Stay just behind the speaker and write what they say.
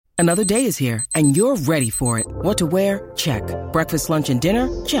Another day is here, and you're ready for it. What to wear? Check. Breakfast, lunch, and dinner?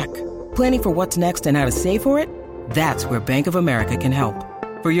 Check. Planning for what's next and how to save for it? That's where Bank of America can help.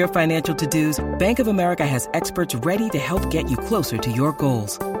 For your financial to-dos, Bank of America has experts ready to help get you closer to your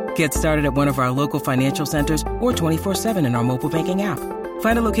goals. Get started at one of our local financial centers or 24/7 in our mobile banking app.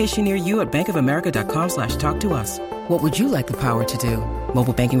 Find a location near you at bankofamerica.com/talktous. What would you like the power to do?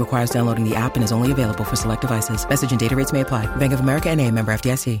 Mobile banking requires downloading the app and is only available for select devices. Message and data rates may apply. Bank of America N.A., member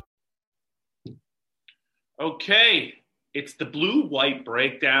FDIC. Okay, it's the blue-white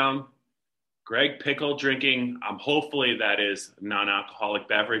breakdown. Greg Pickle drinking, hopefully that is a non-alcoholic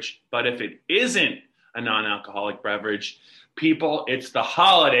beverage. But if it isn't a non-alcoholic beverage, people, it's the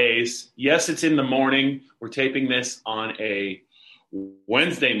holidays. Yes, it's in the morning. We're taping this on a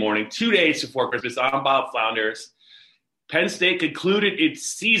Wednesday morning, 2 days before Christmas. I'm Bob Flounders. Penn State concluded its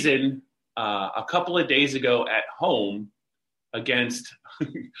season a couple of days ago at home against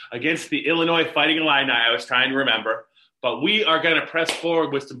the Illinois Fighting Illini. I was trying to remember. But we are going to press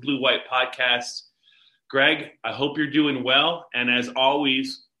forward with some Blue White podcasts. Greg, I hope you're doing well. And as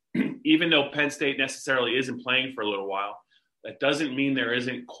always, even though Penn State necessarily isn't playing for a little while, that doesn't mean there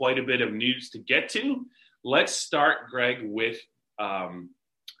isn't quite a bit of news to get to. Let's start, Greg, with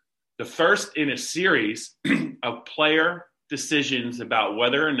the first in a series of player decisions about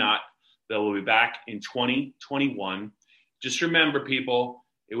whether or not they will be back in 2021. Just remember, people,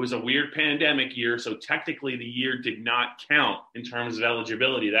 it was a weird pandemic year, so technically the year did not count in terms of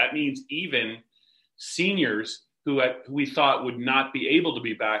eligibility. That means even seniors who we thought would not be able to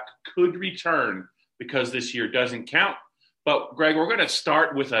be back could return because this year doesn't count. But, Greg, we're going to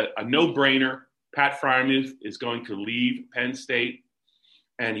start with a no-brainer. Pat Freiermuth is going to leave Penn State,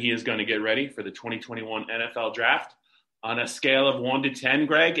 and he is going to get ready for the 2021 NFL Draft. On a scale of 1 to 10,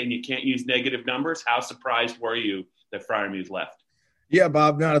 Greg, and you can't use negative numbers, how surprised were you that Freiermuth left? Yeah,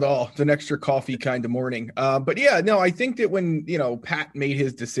 Bob, not at all. It's an extra coffee kind of morning. But yeah, no, I think that when, Pat made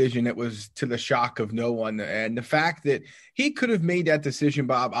his decision, it was to the shock of no one. And the fact that he could have made that decision,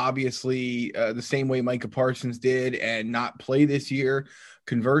 Bob, obviously the same way Micah Parsons did and not play this year.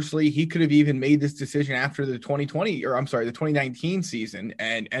 Conversely, he could have even made this decision after the 2019 season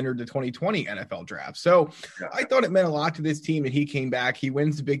and entered the 2020 NFL draft. So I thought it meant a lot to this team that he came back. He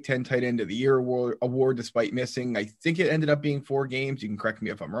wins the Big Ten Tight End of the Year award despite missing, I think it ended up being 4 games. You can correct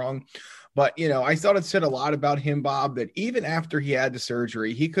me if I'm wrong. But, I thought it said a lot about him, Bob, that even after he had the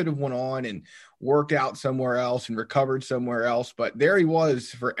surgery, he could have went on and worked out somewhere else and recovered somewhere else. But there he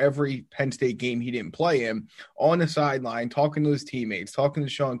was for every Penn State game he didn't play in, on the sideline, talking to his teammates, talking to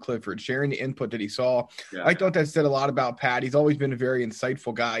Sean Clifford, sharing the input that he saw. Yeah. I thought that said a lot about Pat. He's always been a very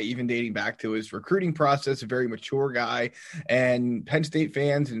insightful guy, even dating back to his recruiting process, a very mature guy. And Penn State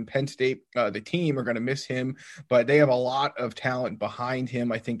fans and Penn State, the team, are going to miss him. But they have a lot of talent behind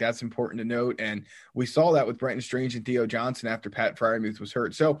him. I think that's important to note. And we saw that with Brenton Strange and Theo Johnson after Pat Freiermuth was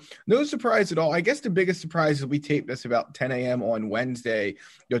hurt. So no surprise at all. I guess the biggest surprise as we tape this about 10 a.m. on Wednesday,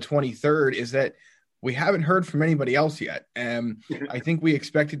 the 23rd, is that we haven't heard from anybody else yet. I think we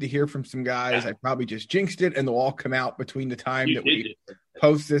expected to hear from some guys. I probably just jinxed it, and they'll all come out between the time that we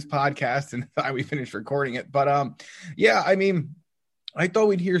post this podcast and the time we finish recording it. But, yeah, I mean, I thought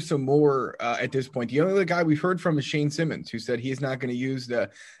we'd hear some more at this point. The only other guy we've heard from is Shane Simmons, who said he's not going to use the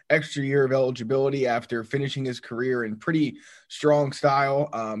extra year of eligibility after finishing his career in pretty strong style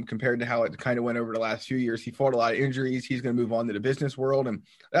compared to how it kind of went over the last few years. He fought a lot of injuries. He's going to move on to the business world, and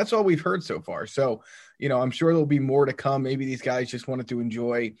that's all we've heard so far. So, I'm sure there'll be more to come. Maybe these guys just wanted to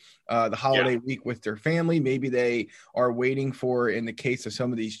enjoy the holiday week with their family. Maybe they are waiting for, in the case of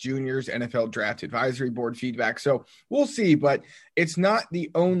some of these juniors, NFL Draft Advisory Board feedback. So we'll see, but it's not the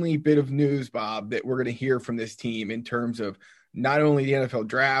only bit of news, Bob, that we're going to hear from this team in terms of not only the NFL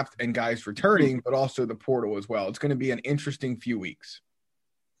draft and guys returning, but also the portal as well. It's going to be an interesting few weeks.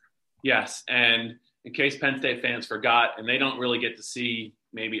 Yes, and in case Penn State fans forgot, and they don't really get to see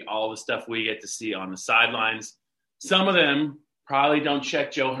maybe all the stuff we get to see on the sidelines, some of them probably don't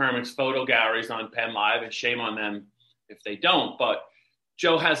check Joe Herman's photo galleries on Penn Live, and shame on them if they don't. But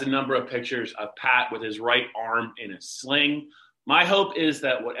Joe has a number of pictures of Pat with his right arm in a sling. My hope is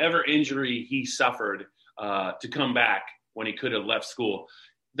that whatever injury he suffered to come back when he could have left school,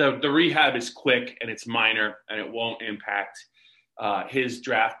 the rehab is quick and it's minor and it won't impact his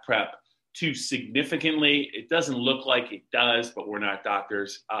draft prep too significantly. It doesn't look like it does, but we're not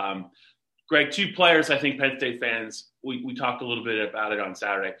doctors. Greg, 2 players I think Penn State fans, we talked a little bit about it on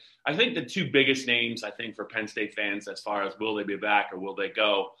Saturday. I think the 2 biggest names, I think, for Penn State fans as far as will they be back or will they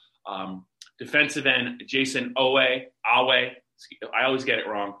go, defensive end Jason Awe, I always get it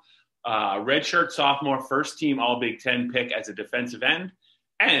wrong, redshirt sophomore, first team All Big Ten pick as a defensive end,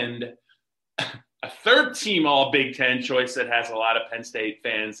 and a third team all Big Ten choice that has a lot of Penn State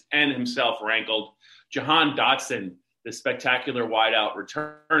fans and himself rankled, Jahan Dotson, the spectacular wideout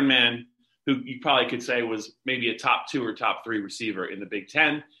return man, who you probably could say was maybe a top 2 or top 3 receiver in the Big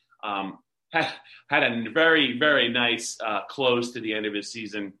Ten. Had a very, very nice close to the end of his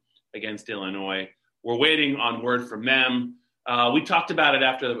season against Illinois. We're waiting on word from them. We talked about it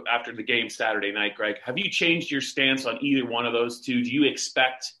after the game Saturday night, Greg. Have you changed your stance on either one of those two? Do you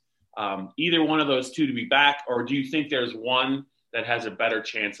expect either one of those two to be back, or do you think there's one that has a better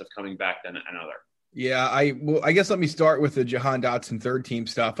chance of coming back than another? Yeah, I guess let me start with the Jahan Dotson third team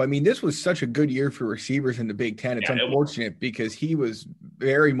stuff. I mean, this was such a good year for receivers in the Big Ten. It's unfortunate because he was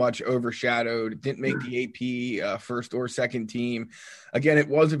very much overshadowed, didn't make the AP first or second team. Again, it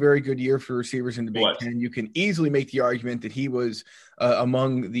was a very good year for receivers in the Big Ten. You can easily make the argument that he was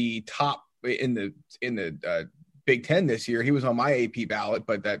among the top in the Big Ten this year. He was on my AP ballot,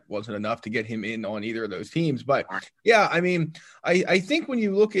 but that wasn't enough to get him in on either of those teams. But yeah, I mean, I think when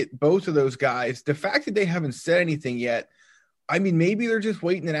you look at both of those guys, the fact that they haven't said anything yet, I mean, maybe they're just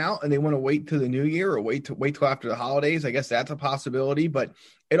waiting it out and they want to wait till the new year or wait till after the holidays. I guess that's a possibility, but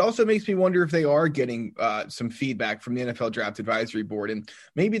it also makes me wonder if they are getting some feedback from the NFL Draft Advisory Board. And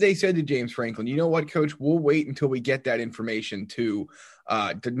maybe they said to James Franklin, you know what, coach, we'll wait until we get that information to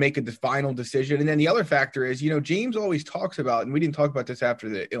make the final decision. And then the other factor is, James always talks about, and we didn't talk about this after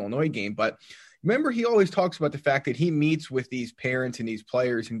the Illinois game, but remember, he always talks about the fact that he meets with these parents and these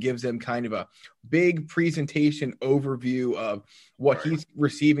players and gives them kind of a big presentation overview of what he's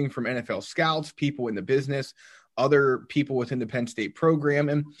receiving from NFL scouts, people in the business, other people within the Penn State program.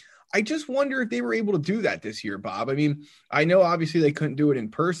 And I just wonder if they were able to do that this year, Bob. I mean, I know obviously they couldn't do it in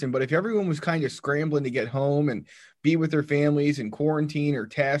person, but if everyone was kind of scrambling to get home and be with their families and quarantine or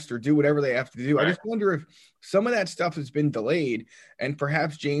test or do whatever they have to do, I just wonder if some of that stuff has been delayed and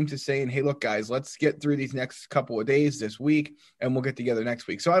perhaps James is saying, hey, look, guys, let's get through these next couple of days this week and we'll get together next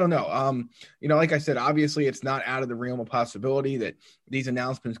week. So I don't know. Like I said, obviously it's not out of the realm of possibility that these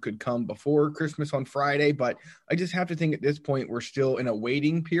announcements could come before Christmas on Friday, but I just have to think at this point we're still in a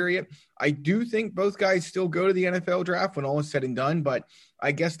waiting period. I do think both guys still go to the NFL draft when all is said and done, but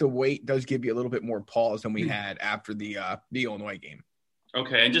I guess the wait does give you a little bit more pause than we had after the Illinois game.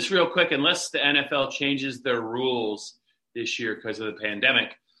 Okay, and just real quick, unless the NFL changes their rules this year because of the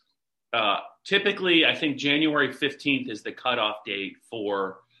pandemic, typically I think January 15th is the cutoff date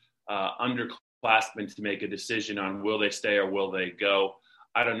for underclassmen to make a decision on will they stay or will they go.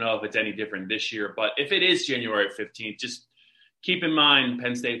 I don't know if it's any different this year, but if it is January 15th, just keep in mind,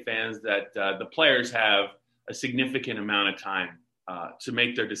 Penn State fans, that the players have a significant amount of time to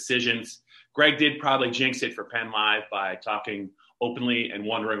make their decisions. Greg did probably jinx it for Penn Live by talking openly and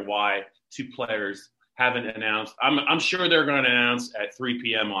wondering why two players haven't announced. I'm sure they're going to announce at 3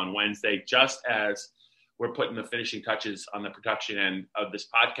 p.m. on Wednesday, just as we're putting the finishing touches on the production end of this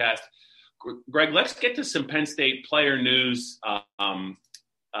podcast. Greg, let's get to some Penn State player news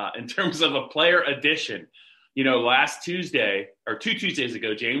in terms of a player addition. Last Tuesday or 2 Tuesdays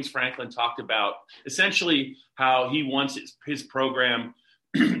ago, James Franklin talked about essentially how he wants his program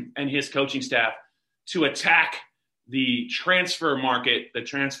and his coaching staff to attack the transfer market, the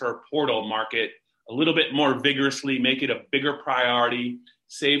transfer portal market, a little bit more vigorously, make it a bigger priority,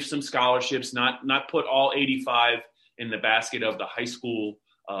 save some scholarships, not put all 85 in the basket of the high school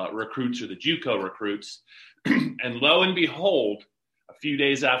recruits or the JUCO recruits. And lo and behold, a few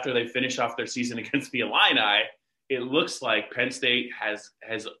days after they finish off their season against the Illini, it looks like Penn State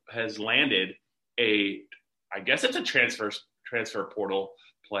has landed I guess it's a transfer portal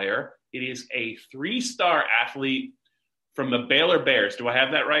player. It is a 3-star athlete from the Baylor Bears. Do I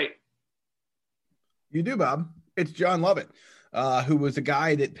have that right? You do, Bob. It's John Lovett, who was a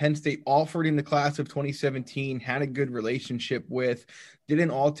guy that Penn State offered in the class of 2017, had a good relationship with,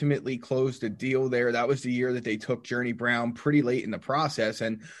 didn't ultimately close the deal there. That was the year that they took Journey Brown pretty late in the process.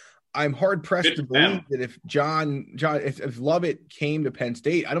 And I'm hard pressed to believe that if if Lovett came to Penn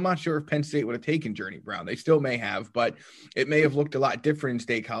State, I'm not sure if Penn State would have taken Journey Brown. They still may have, but it may have looked a lot different in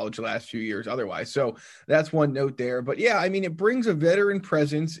State College the last few years otherwise. So that's one note there. But yeah, I mean, it brings a veteran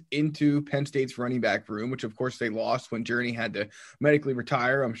presence into Penn State's running back room, which of course they lost when Journey had to medically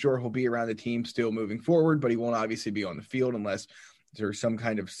retire. I'm sure he'll be around the team still moving forward, but he won't obviously be on the field unless there's some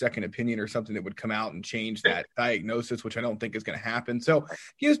kind of second opinion or something that would come out and change that diagnosis, which I don't think is going to happen. So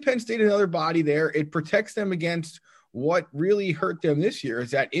gives Penn State another body there. It protects them against what really hurt them this year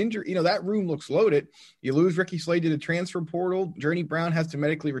is that injury. That room looks loaded. You lose Ricky Slade to the transfer portal. Journey Brown has to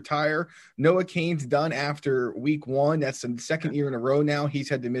medically retire. Noah Cain's done after week 1. That's the second year in a row now. He's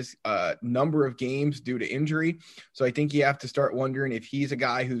had to miss a number of games due to injury. So I think you have to start wondering if he's a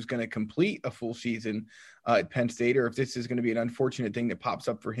guy who's going to complete a full season at Penn State, or if this is going to be an unfortunate thing that pops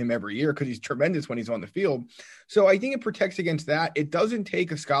up for him every year because he's tremendous when he's on the field. So I think it protects against that. It doesn't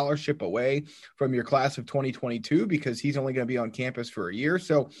take a scholarship away from your class of 2022 because he's only going to be on campus for a year.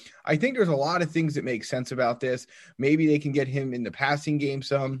 So I think there's a lot of things that make sense about this. Maybe they can get him in the passing game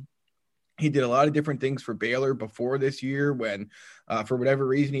some. He did a lot of different things for Baylor before this year when, for whatever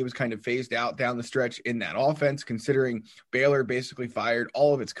reason, he was kind of phased out down the stretch in that offense, considering Baylor basically fired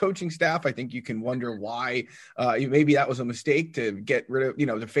all of its coaching staff. I think you can wonder why maybe that was a mistake to get rid of,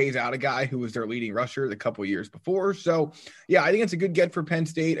 to phase out a guy who was their leading rusher the couple of years before. So, yeah, I think it's a good get for Penn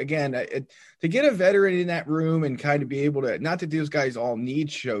State. Again, to get a veteran in that room and kind of be able to, not that those guys all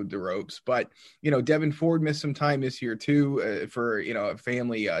showed the ropes, but, Devin Ford missed some time this year too for, a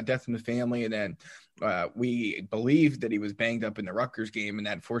family, death in the family. And then we believe that he was banged up in the Rutgers game, and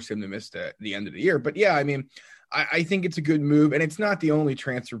that forced him to miss the end of the year. But yeah, I mean, I think it's a good move, and it's not the only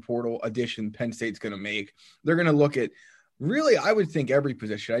transfer portal addition Penn State's going to make. They're going to look at really, I would think, every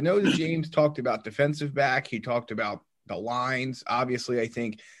position. I know that James talked about defensive back. He talked about the lines. Obviously, I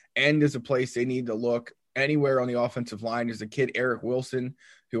think end is a place they need to look. Anywhere on the offensive line. There's a kid, Eric Wilson,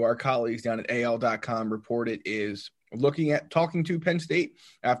 who our colleagues down at AL.com reported is talking to Penn State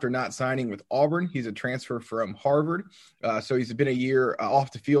after not signing with Auburn. He's a transfer from Harvard. So he's been a year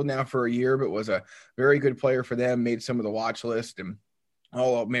off the field now for a year, but was a very good player for them, made some of the watch list and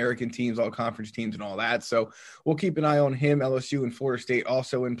all American teams, all conference teams and all that. So we'll keep an eye on him. LSU and Florida State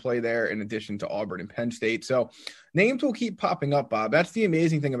also in play there in addition to Auburn and Penn State. So names will keep popping up, Bob. That's the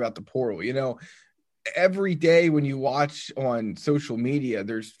amazing thing about the portal. Every day when you watch on social media,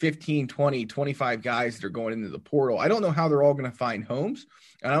 there's 15, 20, 25 guys that are going into the portal. I don't know how they're all going to find homes.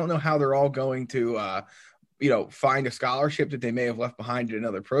 And I don't know how they're all going to, find a scholarship that they may have left behind in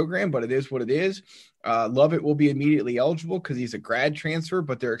another program, but it is what it is. Lovett will be immediately eligible because he's a grad transfer,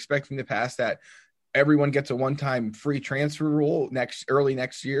 but they're expecting to pass that. Everyone gets a one-time free transfer rule early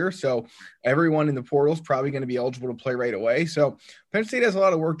next year. So everyone in the portal is probably going to be eligible to play right away. So Penn State has a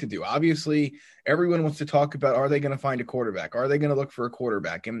lot of work to do. Obviously, everyone wants to talk about, are they going to find a quarterback? Are they going to look for a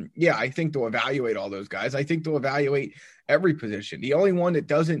quarterback? And yeah, I think they'll evaluate all those guys. I think they'll evaluate every position. The only one that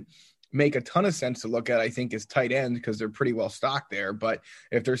doesn't make a ton of sense to look at, I think, is tight end because they're pretty well stocked there. But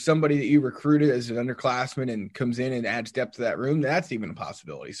if there's somebody that you recruited as an underclassman and comes in and adds depth to that room, that's even a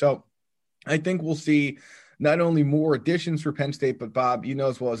possibility. So I think we'll see not only more additions for Penn State, but Bob,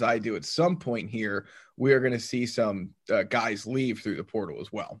 as well as I do, at some point here, we are going to see some guys leave through the portal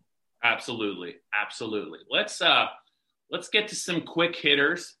as well. Absolutely. Absolutely. Let's get to some quick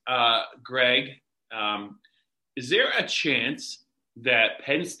hitters. Greg, is there a chance that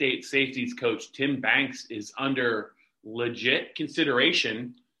Penn State safeties coach Tim Banks is under legit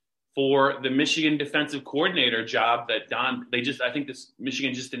consideration for the Michigan defensive coordinator job that I think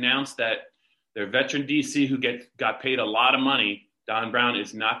Michigan just announced that their veteran DC who got paid a lot of money, Don Brown,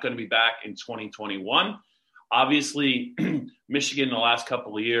 is not going to be back in 2021. Obviously, Michigan in the last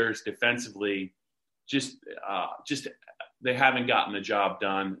couple of years defensively, just they haven't gotten the job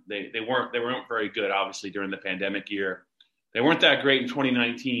done. They weren't very good, obviously, during the pandemic year. They weren't that great in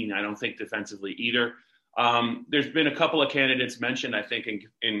 2019, I don't think, defensively either. There's been a couple of candidates mentioned, I think,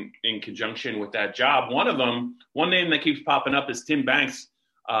 in conjunction with that job. One name that keeps popping up is Tim Banks.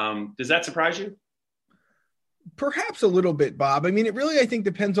 Does that surprise you? Perhaps a little bit, Bob. I mean, it really, I think,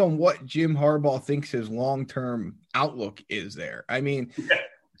 depends on what Jim Harbaugh thinks his long-term outlook is there. I mean,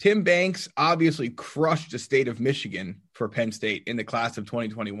 Tim Banks obviously crushed the state of Michigan for Penn State in the class of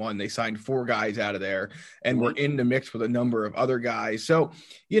 2021. They signed 4 guys out of there and were in the mix with a number of other guys. So,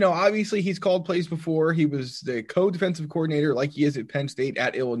 obviously he's called plays before. He was the co-defensive coordinator like he is at Penn State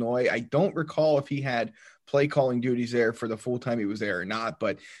at Illinois. I don't recall if he had play calling duties there for the full time he was there or not,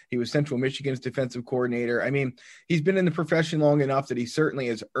 but he was Central Michigan's defensive coordinator. I mean, he's been in the profession long enough that he certainly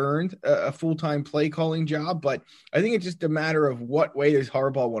has earned a full-time play calling job, but I think it's just a matter of what way does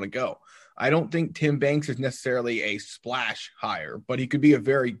Harbaugh want to go. I don't think Tim Banks is necessarily a splash hire, but he could be a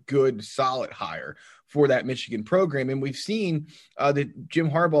very good, solid hire for that Michigan program. And we've seen that Jim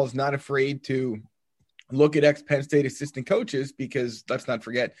Harbaugh is not afraid to look at ex-Penn State assistant coaches because let's not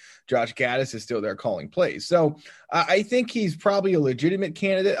forget Josh Gaddis is still there calling plays. So I think he's probably a legitimate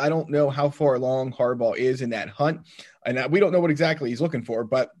candidate. I don't know how far along Harbaugh is in that hunt, and we don't know what exactly he's looking for,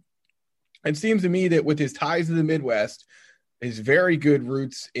 but it seems to me that with his ties to the Midwest, his very good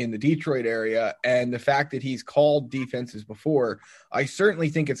roots in the Detroit area, and the fact that he's called defenses before, I certainly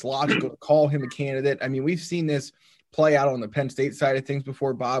think it's logical to call him a candidate. I mean, we've seen this play out on the Penn State side of things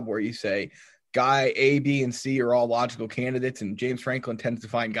before, Bob, where you say guy A, B, and C are all logical candidates, and James Franklin tends to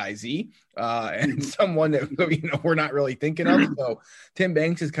find guy Z and someone that we're not really thinking of. So Tim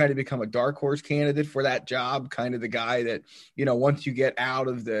Banks has kind of become a dark horse candidate for that job, kind of the guy that, once you get out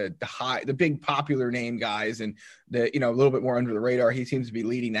of the big popular name guys and a little bit more under the radar, he seems to be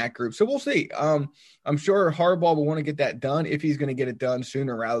leading that group. So we'll see. I'm sure Harbaugh will want to get that done if he's going to get it done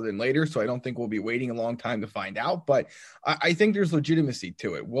sooner rather than later. So I don't think we'll be waiting a long time to find out, but I think there's legitimacy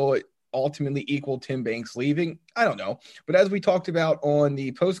to it. Will it ultimately equal Tim Banks leaving? I don't know. But as we talked about on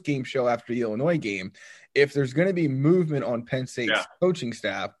the post-game show after the Illinois game, if there's going to be movement on Penn State's coaching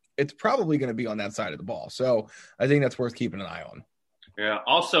staff, it's probably going to be on that side of the ball. So I think that's worth keeping an eye on. Yeah.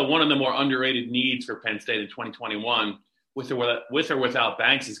 Also, one of the more underrated needs for Penn State in 2021, with or without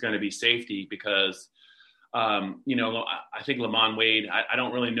Banks, is going to be safety because, I think Lamont Wade, I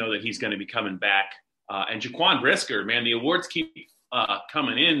don't really know that he's going to be coming back. And Jaquan Brisker, man, the awards keep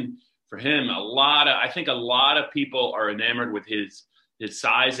coming in for him. I think a lot of people are enamored with his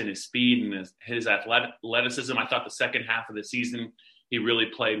size and his speed and his athleticism. I thought the second half of the season he really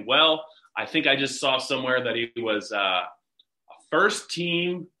played well. I think I just saw somewhere that he was a first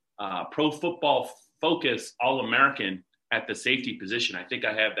team Pro Football Focus All-American at the safety position. I think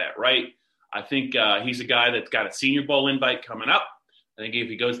I have that right. I think he's a guy that's got a Senior Bowl invite coming up. I think if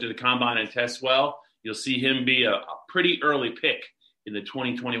he goes to the combine and tests well, you'll see him be a pretty early pick in the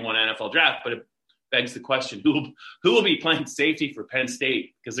 2021 NFL draft. But it begs the question, who will be playing safety for Penn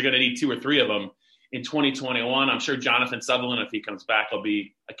State? Because they're going to need 2 or 3 of them in 2021. I'm sure Jonathan Sutherland, if he comes back, will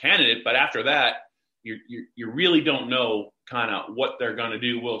be a candidate. But after that, you really don't know kind of what they're going to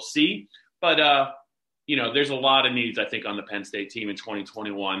do. We'll see. But, there's a lot of needs, I think, on the Penn State team in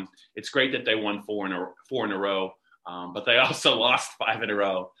 2021. It's great that they won 4 in a row, but they also lost 5 in a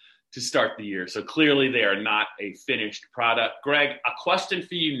row to start the year. So clearly they are not a finished product. Greg, a question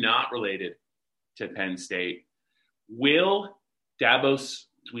for you not related to Penn State. Will Dabo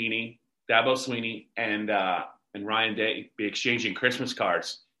Swinney and Ryan Day be exchanging Christmas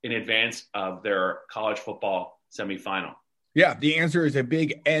cards in advance of their college football semifinal? Yeah, the answer is a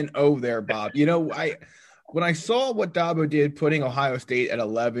big N-O there, Bob. When I saw what Dabo did, putting Ohio State at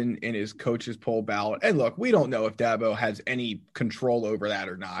 11 in his coach's poll ballot, and look, we don't know if Dabo has any control over that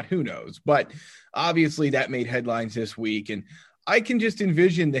or not. Who knows? But obviously that made headlines this week, and I can just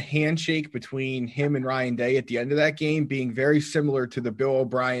envision the handshake between him and Ryan Day at the end of that game being very similar to the Bill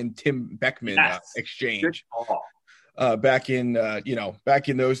O'Brien, Tim Beckman exchange back in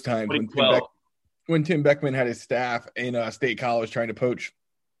those times when Tim Beckman had his staff in State College trying to poach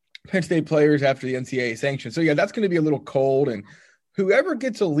Penn State players after the NCAA sanction. So, yeah, that's going to be a little cold. And whoever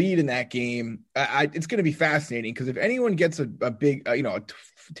gets a lead in that game, it's going to be fascinating because if anyone gets a big, a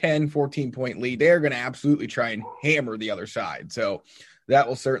 10, 14-point lead, they're going to absolutely try and hammer the other side. So that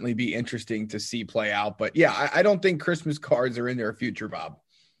will certainly be interesting to see play out. But, yeah, I don't think Christmas cards are in their future, Bob.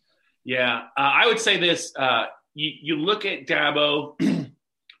 Yeah, I would say this. You look at Dabo,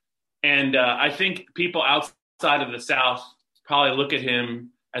 and I think people outside of the South probably look at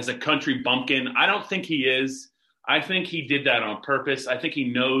him as a country bumpkin. I don't think he is. I think he did that on purpose. I think he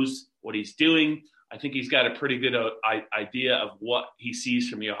knows what he's doing. I think he's got a pretty good idea of what he sees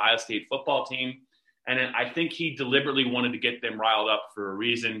from the Ohio State football team. And I think he deliberately wanted to get them riled up for a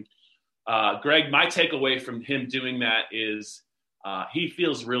reason. Greg, my takeaway from him doing that is he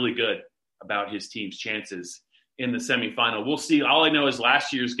feels really good about his team's chances in the semifinal. We'll see. All I know is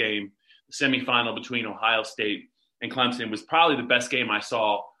last year's game, the semifinal between Ohio State and Clemson, was probably the best game I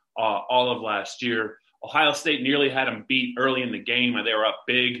saw all of last year. Ohio State nearly had them beat early in the game, and they were up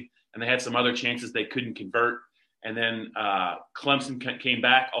big, and they had some other chances they couldn't convert. And then Clemson came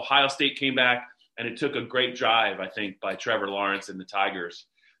back. Ohio State came back, and it took a great drive, I think, by Trevor Lawrence and the Tigers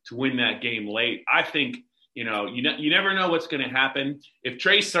to win that game late. I think, you never know what's going to happen. If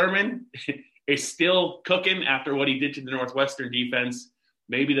Trey Sermon is still cooking after what he did to the Northwestern defense,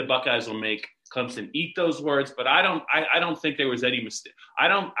 maybe the Buckeyes will make Clemson eat those words, but I don't think there was any mistake. I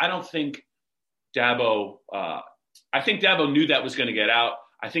don't think Dabo I think Dabo knew that was going to get out.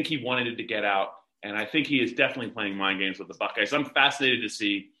 I think he wanted it to get out, and I think he is definitely playing mind games with the Buckeyes. I'm fascinated to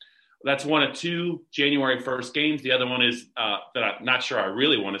see. That's one of 2 January 1st games. The other one is that I'm not sure I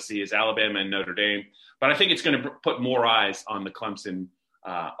really want to see is Alabama and Notre Dame, but I think it's going to put more eyes on the Clemson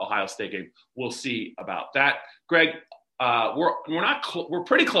Ohio State game. We'll see about that. Greg, we're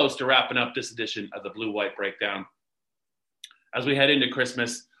pretty close to wrapping up this edition of the Blue White Breakdown. As we head into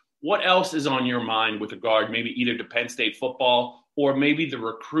Christmas, what else is on your mind with regard maybe either to Penn State football or maybe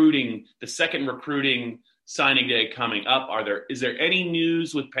the second recruiting signing day coming up? Is there any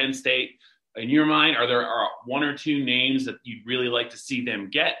news with Penn State in your mind? Are there one or two names that you'd really like to see them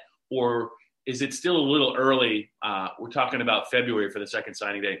get, or is it still a little early? We're talking about February for the second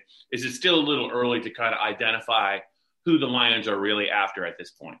signing day. Is it still a little early to kind of identify who the Lions are really after at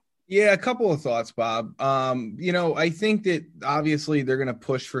this point? Yeah, a couple of thoughts, Bob. I think that obviously they're going to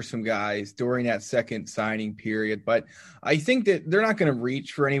push for some guys during that second signing period, but I think that they're not going to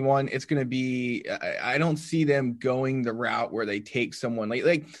reach for anyone. It's going to be, I don't see them going the route where they take someone like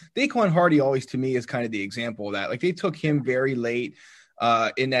Daquan Hardy always to me is kind of the example of that. Like they took him very late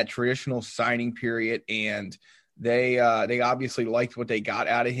in that traditional signing period, and they obviously liked what they got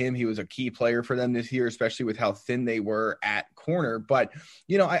out of him. He was a key player for them this year, especially with how thin they were at corner. But,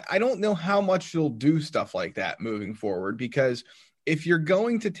 I don't know how much they'll do stuff like that moving forward, because if you're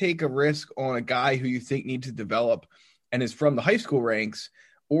going to take a risk on a guy who you think needs to develop and is from the high school ranks,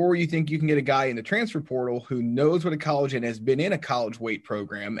 or you think you can get a guy in the transfer portal who knows what a college and has been in a college weight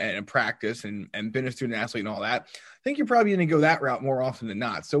program and a practice and been a student athlete and all that, I think you're probably going to go that route more often than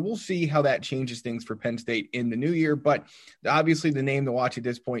not. So we'll see how that changes things for Penn State in the new year. But obviously the name to watch at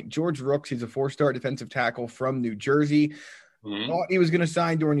this point, George Rooks, he's a 4-star defensive tackle from New Jersey. Thought he was going to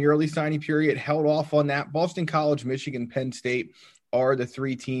sign during the early signing period, held off on that. Boston College, Michigan, Penn State are the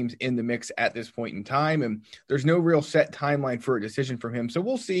three teams in the mix at this point in time. And there's no real set timeline for a decision from him. So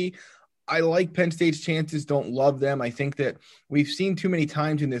we'll see. I like Penn State's chances, don't love them. I think that we've seen too many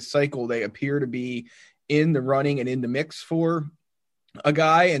times in this cycle, they appear to be in the running and in the mix for a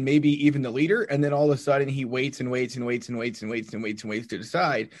guy and maybe even the leader. And then all of a sudden he waits and waits to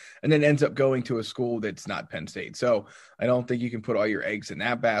decide, and then ends up going to a school that's not Penn State. So I don't think you can put all your eggs in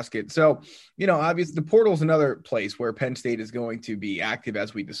that basket. So, obviously the portal is another place where Penn State is going to be active,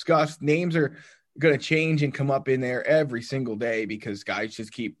 as we discussed. Names are going to change and come up in there every single day because guys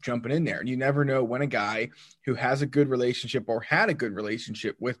just keep jumping in there. And you never know when a guy who has a good relationship or had a good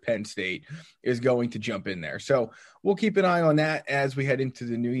relationship with Penn State is going to jump in there. So we'll keep an eye on that as we head into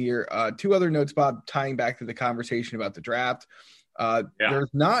the new year. Two other notes, Bob, tying back to the conversation about the draft. There's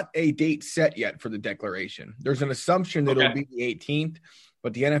not a date set yet for the declaration. There's an assumption that it'll be the 18th,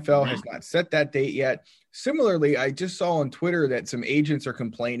 but the NFL has not set that date yet. Similarly, I just saw on Twitter that some agents are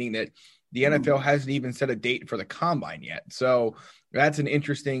complaining that the NFL hasn't even set a date for the combine yet. So that's an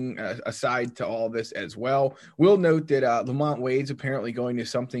interesting aside to all this as well. We'll note that Lamont Wade's apparently going to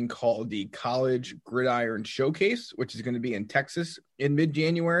something called the College Gridiron Showcase, which is going to be in Texas in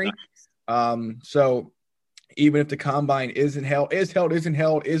mid-January. So even if the combine isn't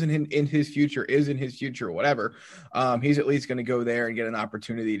in his future, or whatever, he's at least going to go there and get an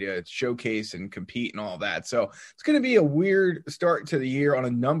opportunity to showcase and compete and all that. So it's going to be a weird start to the year on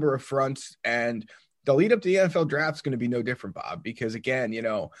a number of fronts, and the lead up to the NFL draft is going to be no different, Bob, because again,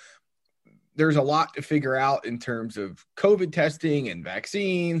 there's a lot to figure out in terms of COVID testing and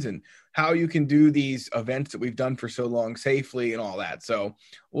vaccines and how you can do these events that we've done for so long safely and all that. So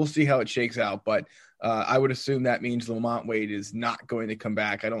we'll see how it shakes out. But I would assume that means Lamont Wade is not going to come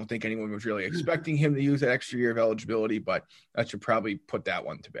back. I don't think anyone was really expecting him to use that extra year of eligibility, but that should probably put that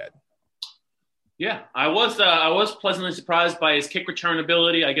one to bed. Yeah, I was pleasantly surprised by his kick return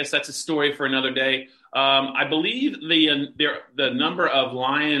ability. I guess that's a story for another day. I believe the number of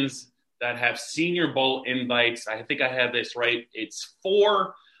Lions that have Senior Bowl invites, I think I have this right. It's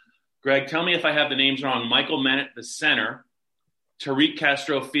 4. Greg, tell me if I have the names wrong. Michael Mennett, the center. Tariq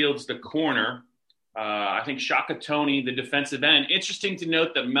Castro-Fields, the corner. I think Shaka Toney, the defensive end. Interesting to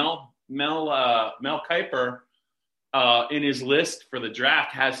note that Mel Kiper, in his list for the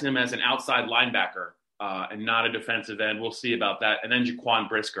draft, has him as an outside linebacker and not a defensive end. We'll see about that. And then Jaquan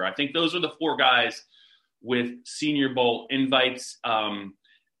Brisker. I think those are the 4 guys with Senior Bowl invites. And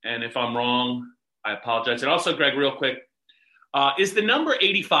if I'm wrong, I apologize. And also, Greg, real quick, is the number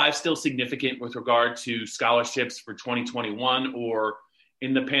 85 still significant with regard to scholarships for 2021, or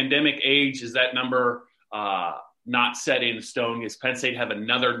in the pandemic age, is that number not set in stone? Does Penn State have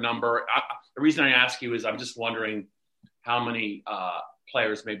another number? The reason I ask you is I'm just wondering how many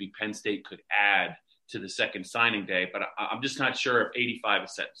players maybe Penn State could add to the second signing day, but I'm just not sure if 85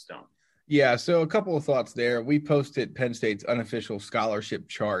 is set in stone. Yeah, so a couple of thoughts there. We posted Penn State's unofficial scholarship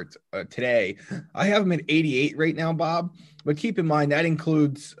chart today. I have them at 88 right now, Bob. But keep in mind, that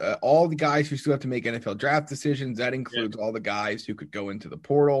includes all the guys who still have to make NFL draft decisions. That includes all the guys who could go into the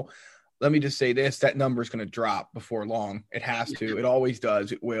portal. Let me just say this, that number is going to drop before long. It has to. It always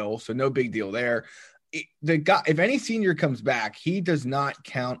does. It will. So no big deal there. The guy, if any senior comes back, he does not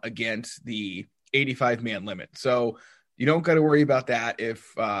count against the 85-man limit. So You don't got to worry about that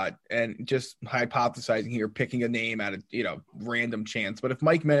if and just hypothesizing here, picking a name out of random chance. But if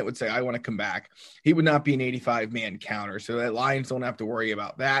Mike Bennett would say, I want to come back, he would not be an 85-man counter. So that Lions don't have to worry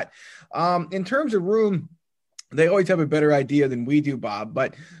about that. In terms of room, they always have a better idea than we do, Bob.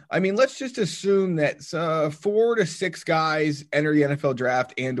 But, I mean, let's just assume that 4 to 6 guys enter the NFL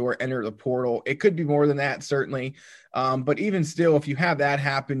draft and or enter the portal. It could be more than that, certainly. But even still, if you have that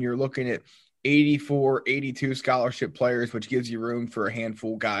happen, you're looking at 84, 82 scholarship players, which gives you room for a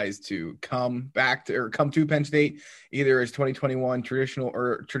handful of guys to come to Penn State, either as 2021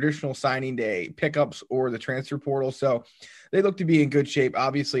 traditional signing day pickups or the transfer portal. So they look to be in good shape.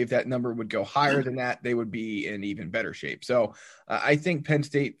 Obviously, if that number would go higher than that, they would be in even better shape. So I think Penn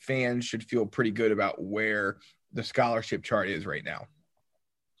State fans should feel pretty good about where the scholarship chart is right now.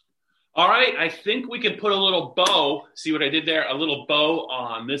 All right, I think we can put a little bow, see what I did there, a little bow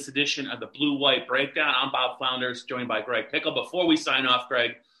on this edition of the Blue-White Breakdown. I'm Bob Flounders, joined by Greg Pickle. Before we sign off,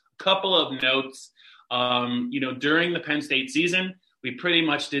 Greg, a couple of notes. During the Penn State season, we pretty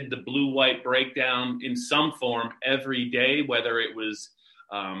much did the Blue-White Breakdown in some form every day, whether it was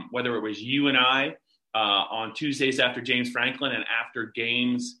you and I on Tuesdays after James Franklin and after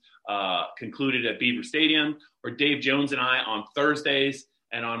games concluded at Beaver Stadium, or Dave Jones and I on Thursdays.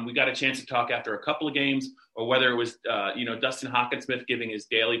 And we got a chance to talk after a couple of games, or whether it was, Dustin Hockensmith giving his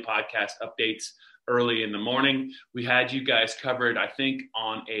daily podcast updates early in the morning. We had you guys covered, I think,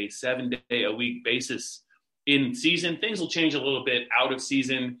 on a 7-day-a-week basis in season. Things will change a little bit out of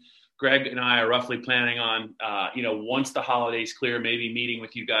season. Greg and I are roughly planning on, once the holidays clear, maybe meeting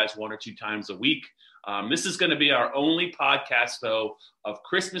with you guys 1 or 2 times a week. This is going to be our only podcast, though, of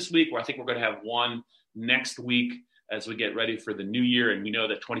Christmas week, where I think we're going to have one next week as we get ready for the new year. And we know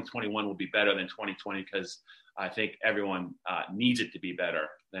that 2021 will be better than 2020 because I think everyone needs it to be better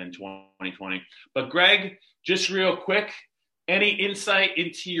than 2020. But Greg, just real quick, any insight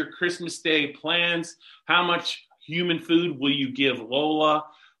into your Christmas Day plans? How much human food will you give Lola?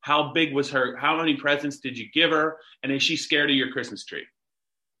 How big was how many presents did you give her? And is she scared of your Christmas tree?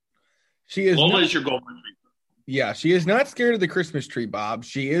 Lola is your golden tree. Yeah, she is not scared of the Christmas tree, Bob.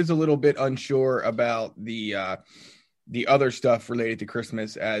 She is a little bit unsure about the other stuff related to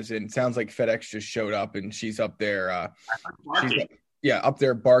Christmas, as in, it sounds like FedEx just showed up and she's up there. Up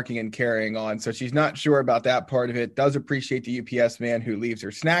there barking and carrying on. So she's not sure about that part of it. Does appreciate the UPS man who leaves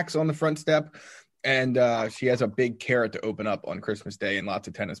her snacks on the front step. And she has a big carrot to open up on Christmas Day and lots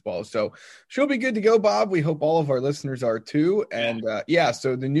of tennis balls. So she'll be good to go, Bob. We hope all of our listeners are too. And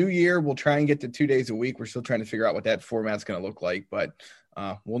so the new year, we'll try and get to 2 days a week. We're still trying to figure out what that format's going to look like, but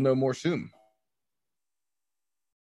we'll know more soon.